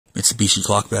Mitsubishi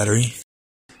clock battery.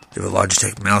 We have a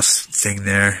Logitech mouse thing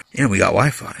there. And we got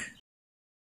Wi-Fi.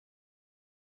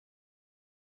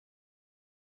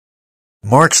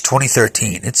 March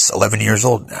 2013. It's 11 years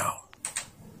old now.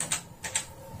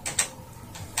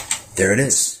 There it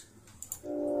is.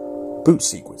 Boot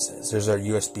sequences. There's our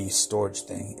USB storage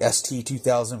thing.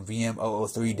 ST2000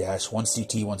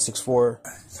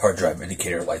 VM003-1CT164. Hard drive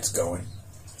indicator light's going.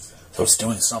 So it's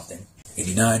doing something.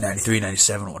 89, 93,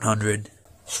 97, 100.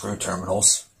 Screw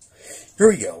terminals. Here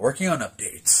we go. Working on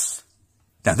updates.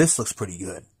 Now this looks pretty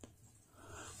good.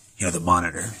 You know, the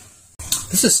monitor.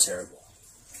 This is terrible.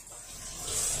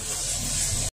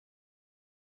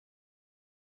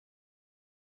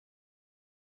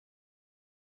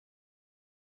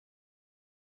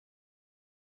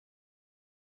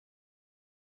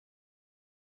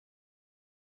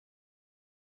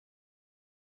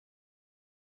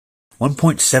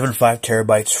 .75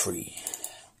 terabytes free.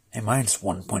 And mine's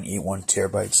 1.81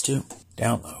 terabytes too.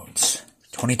 Downloads.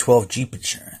 2012 Jeep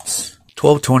insurance.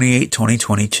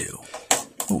 12/28/2022.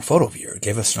 Ooh, photo viewer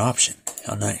gave us an option.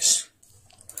 How nice.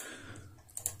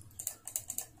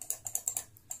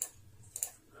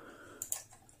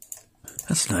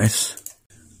 That's nice.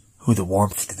 Ooh, the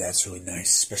warmth to that's really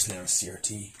nice, especially on a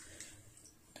CRT.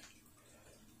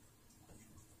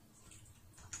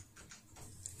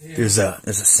 There's a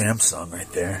Samsung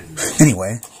right there.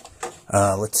 Anyway,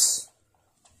 let's.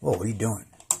 Whoa, what are you doing?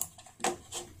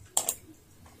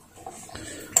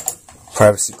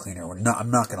 Privacy cleaner.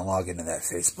 I'm not gonna log into that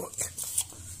Facebook.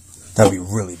 That would be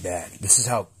really bad. This is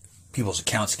how people's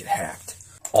accounts get hacked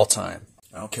all time.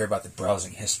 I don't care about the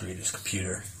browsing history of this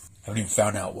computer. I haven't even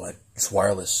found out what its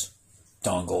wireless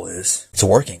dongle is. It's a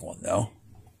working one though.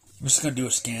 I'm just gonna do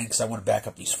a scan because I want to back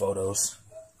up these photos.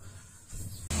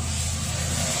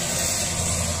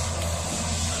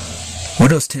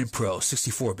 Windows 10 Pro,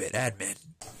 64-bit admin.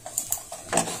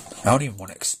 I don't even want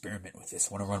to experiment with this.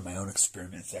 I want to run my own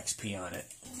experiment with XP on it.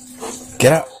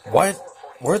 Get out. What?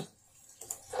 Where?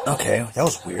 Okay, that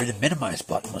was weird. The minimize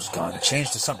button was gone. It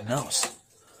changed to something else.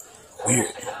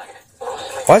 Weird.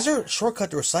 Why is there a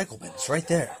shortcut to recycle bin? It's right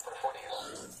there.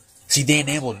 See, they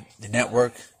enabled the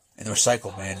network and the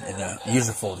recycle bin in the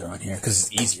user folder on here because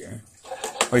it's easier.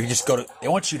 Or you can just go to... They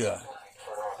want you to...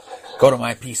 Go to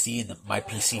My PC in the My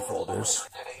PC folders.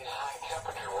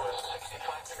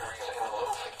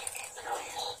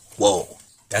 Whoa,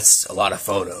 that's a lot of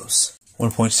photos.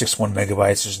 1.61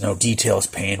 megabytes, there's no details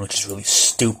pane, which is really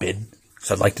stupid.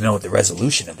 So I'd like to know what the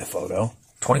resolution of the photo.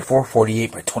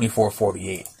 2448 by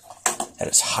 2448. That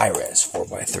is high-res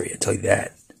 4x3, I tell you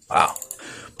that. Wow.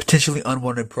 Potentially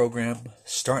unwanted program,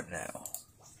 start now.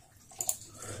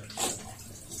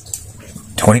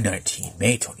 2019,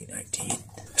 May 2019.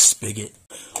 Spigot.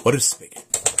 What is Spigot?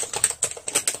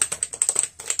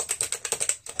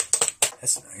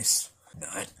 That's nice.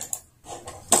 Not.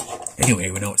 Anyway,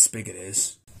 we know what Spigot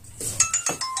is.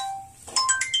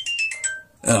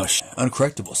 Oh,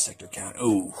 uncorrectable sector count.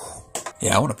 Ooh.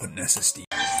 Yeah, I want to put an SSD.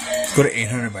 Let's go to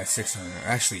 800 by 600.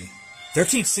 Actually,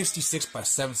 1366 by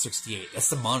 768. That's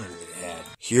the monitor they had.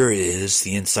 Here is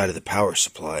the inside of the power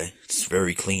supply. It's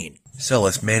very clean. So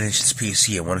let's manage this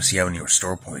PC. I want to see how many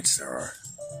restore points there are.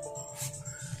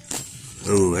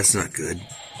 Ooh, that's not good.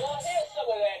 Well, here's some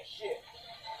of that shit.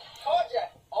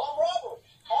 Carjack, armed robbery,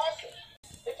 arson.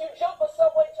 If you jump a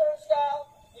subway turnstile,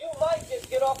 you might just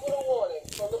get off with a warning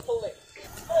from the police.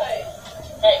 Hey,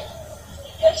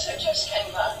 guess who just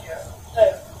came out here?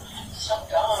 Who? Some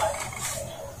guy.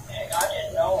 Hey, I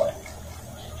didn't know it.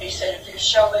 He said, if you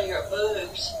show me your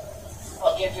boobs,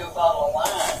 I'll give you a bottle of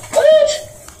wine. What?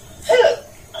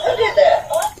 Who did that?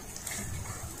 What?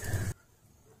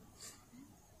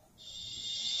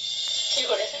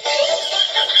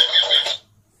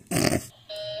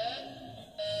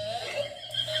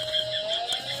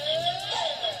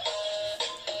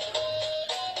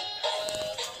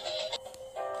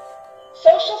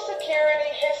 Social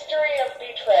Security history of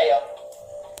betrayal.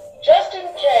 Just in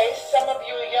case some of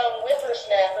you young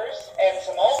whippersnappers and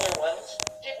some older ones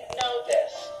didn't know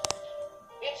this.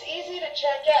 It's easy to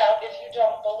check out if you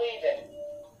don't believe it.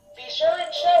 Be sure and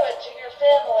show it to your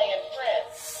family and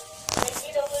friends. They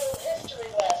need a little history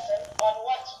lesson on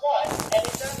what's what, and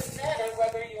it doesn't matter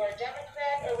whether you are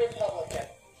Democrat or Republican.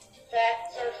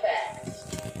 Facts are facts.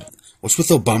 What's with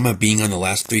Obama being on the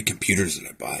last 3 computers that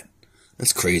I bought?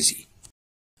 That's crazy.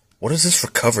 What is this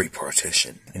recovery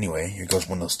partition? Anyway, here goes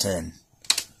Windows 10.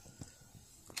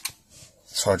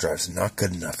 This hard drive is not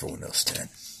good enough for Windows 10.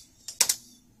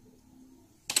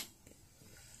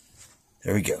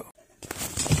 There we go.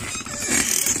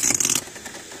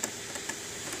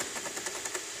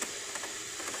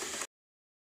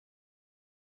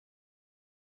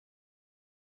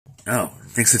 Oh, it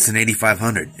thinks it's an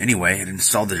 8500. Anyway, it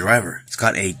installed the driver. It's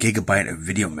got a gigabyte of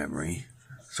video memory.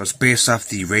 So it's based off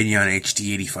the Radeon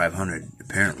HD 8500,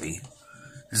 apparently.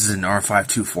 This is an R5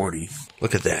 240.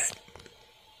 Look at that.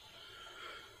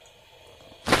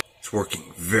 It's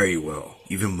working very well,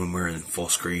 even when we're in full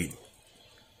screen.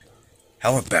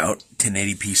 How about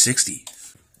 1080p 60?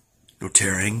 No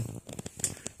tearing,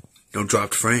 no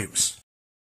dropped frames.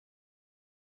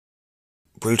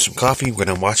 Brewed some coffee, we're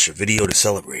going to watch a video to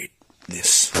celebrate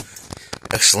this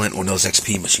excellent Windows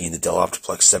XP machine, the Dell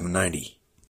Optiplex 790.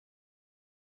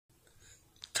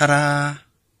 Ta-da!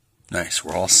 Nice,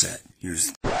 we're all set.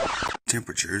 Here's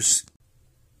temperatures.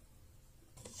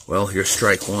 Well, here's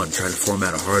strike one, trying to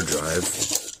format a hard drive.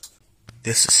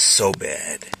 This is so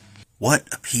bad. What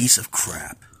a piece of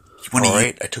crap.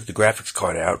 Alright, I took the graphics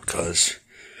card out because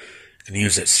I can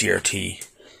use that CRT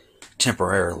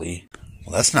temporarily.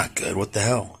 Well, that's not good. What the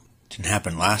hell? Didn't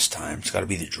happen last time. It's got to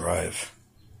be the drive.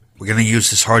 We're going to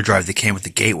use this hard drive that came with the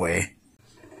gateway.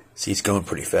 See, it's going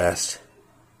pretty fast.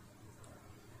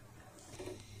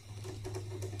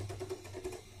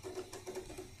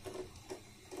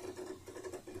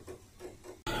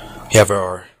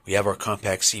 We have our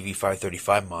compact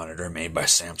CV535 monitor made by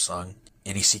Samsung,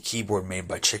 NEC keyboard made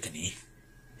by Chickeny,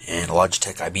 and a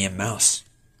Logitech IBM mouse.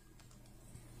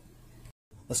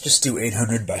 Let's just do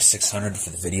 800 by 600 for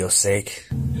the video's sake.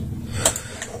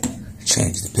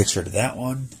 Change the picture to that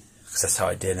one, because that's how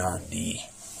I did on the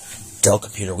Dell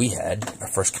computer we had, our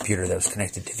first computer that was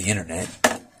connected to the internet.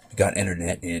 We got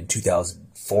internet in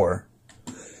 2004.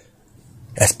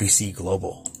 SBC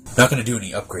Global. Not going to do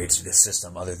any upgrades to this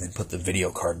system other than put the video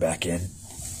card back in.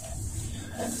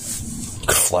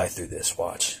 Could fly through this,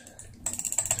 watch.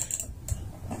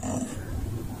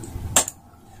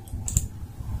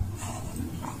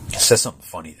 It says something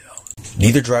funny though.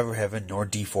 Neither Driver Heaven nor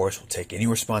D-Force will take any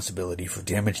responsibility for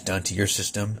damage done to your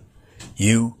system,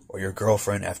 you, or your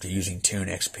girlfriend after using Tune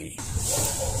XP.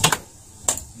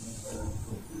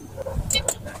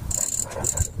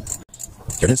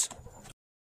 There it is.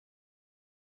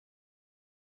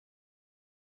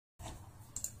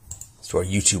 To our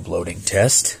YouTube loading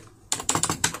test.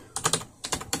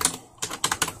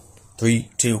 3,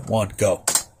 2, 1, go.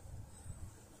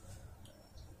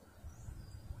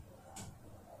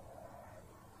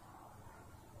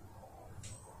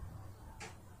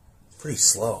 Pretty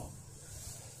slow.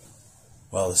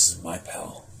 Well, this is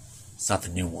MyPal. It's not the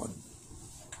new one.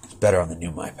 It's better on the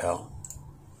new MyPal.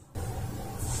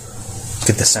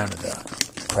 Get the sound of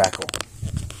the crackle.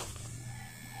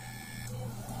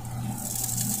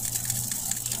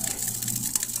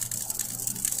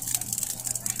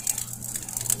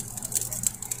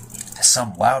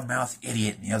 Some loudmouth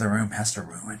idiot in the other room has to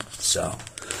ruin. So,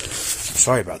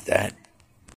 sorry about that.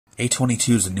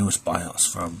 822 is the newest BIOS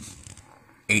from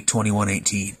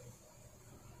 8/21/18.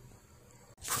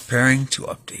 Preparing to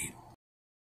update.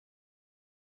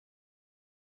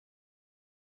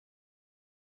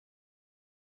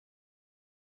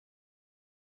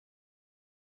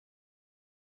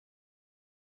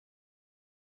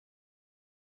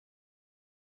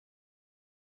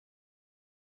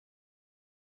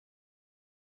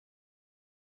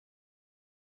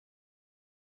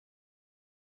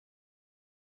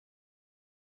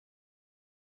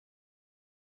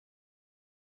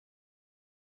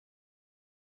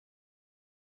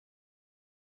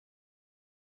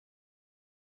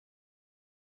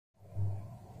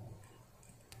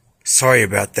 Sorry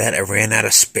about that, I ran out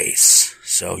of space,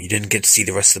 so you didn't get to see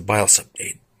the rest of the BIOS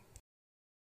update.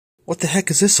 What the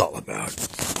heck is this all about?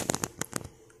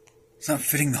 It's not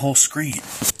fitting the whole screen.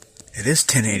 It is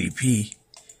 1080p.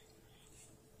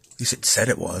 At least it said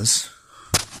it was.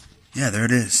 Yeah, there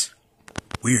it is.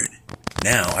 Weird.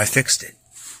 Now, I fixed it.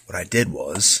 What I did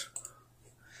was,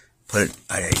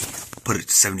 I put it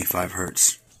to 75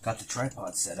 Hertz. Got the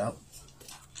tripod set up.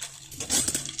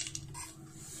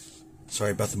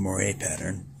 Sorry about the moire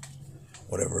pattern.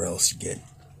 Whatever else you get.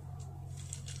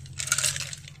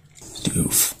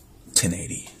 Oof.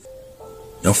 1080.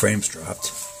 No frames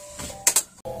dropped.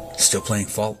 Still playing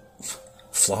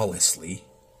flawlessly.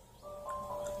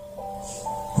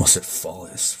 Almost said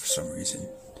flawless for some reason.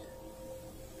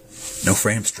 No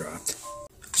frames dropped.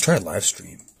 Let's try a live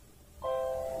stream.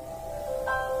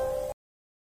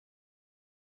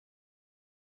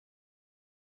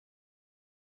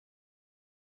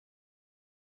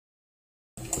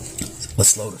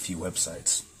 Let's load a few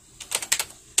websites.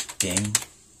 Game.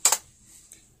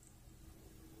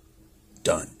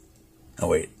 Done. Oh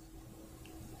wait.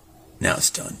 Now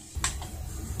it's done.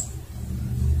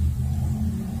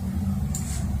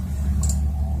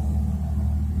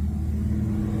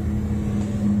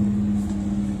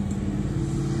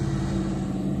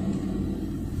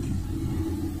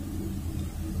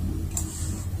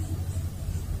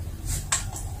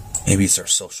 Maybe it's our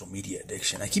social media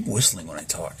addiction. I keep whistling when I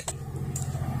talk.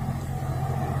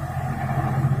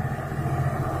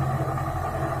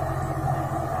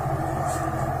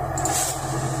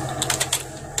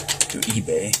 To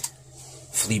eBay,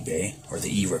 Fleabay, or the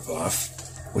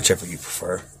e-ripoff, whichever you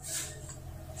prefer.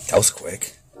 That was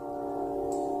quick.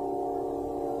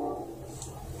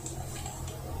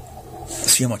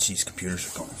 Let's see how much these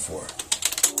computers are going for.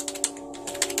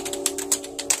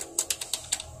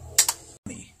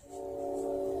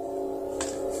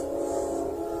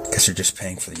 Guess you're just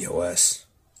paying for the OS.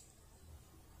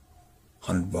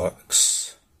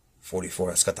 $100, 44.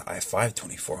 That's got the i5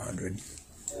 2400.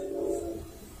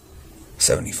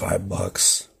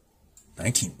 $75,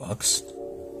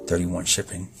 $19, 31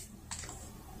 shipping.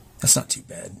 That's not too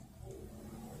bad.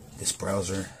 This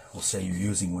browser will say you're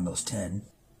using Windows 10.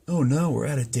 Oh no, we're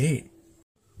out of date.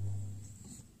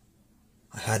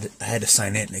 I had to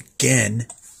sign in again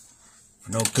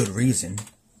for no good reason.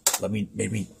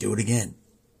 Made me do it again.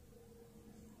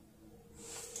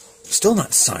 Still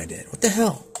not signed in. What the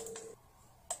hell?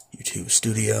 YouTube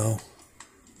Studio.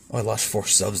 Oh, I lost 4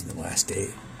 subs in the last day.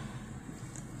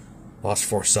 Lost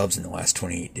 4 subs in the last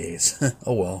 28 days.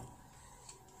 Oh well.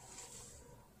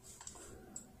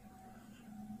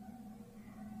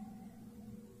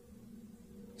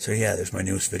 So yeah, there's my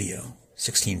newest video.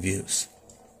 16 views.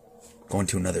 Going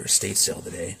to another estate sale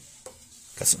today.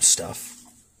 Got some stuff.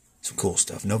 Some cool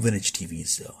stuff. No vintage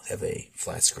TVs though. They have a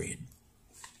flat screen.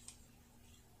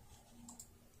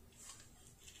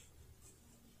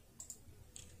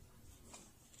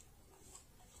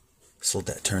 Sold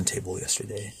that turntable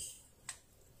yesterday.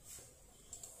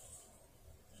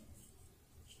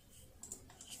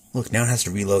 Look, now it has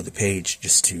to reload the page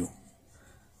just to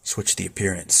switch the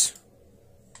appearance.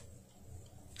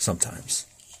 Sometimes.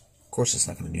 Of course it's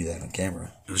not going to do that on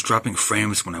camera. It was dropping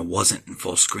frames when I wasn't in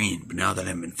full screen, but now that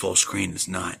I'm in full screen, it's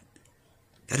not.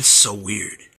 That is so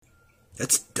weird.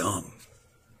 That's dumb.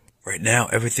 Right now,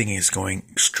 everything is going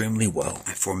extremely well.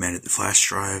 I formatted the flash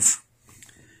drive.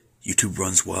 YouTube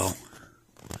runs well.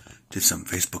 Did some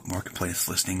Facebook Marketplace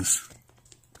listings.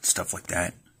 Stuff like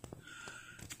that.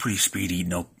 It's pretty speedy,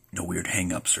 no weird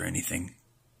hang-ups or anything.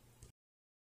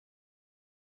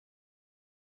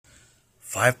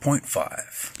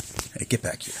 5.5. Hey, get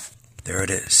back here. There it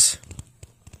is.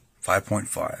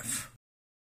 5.5.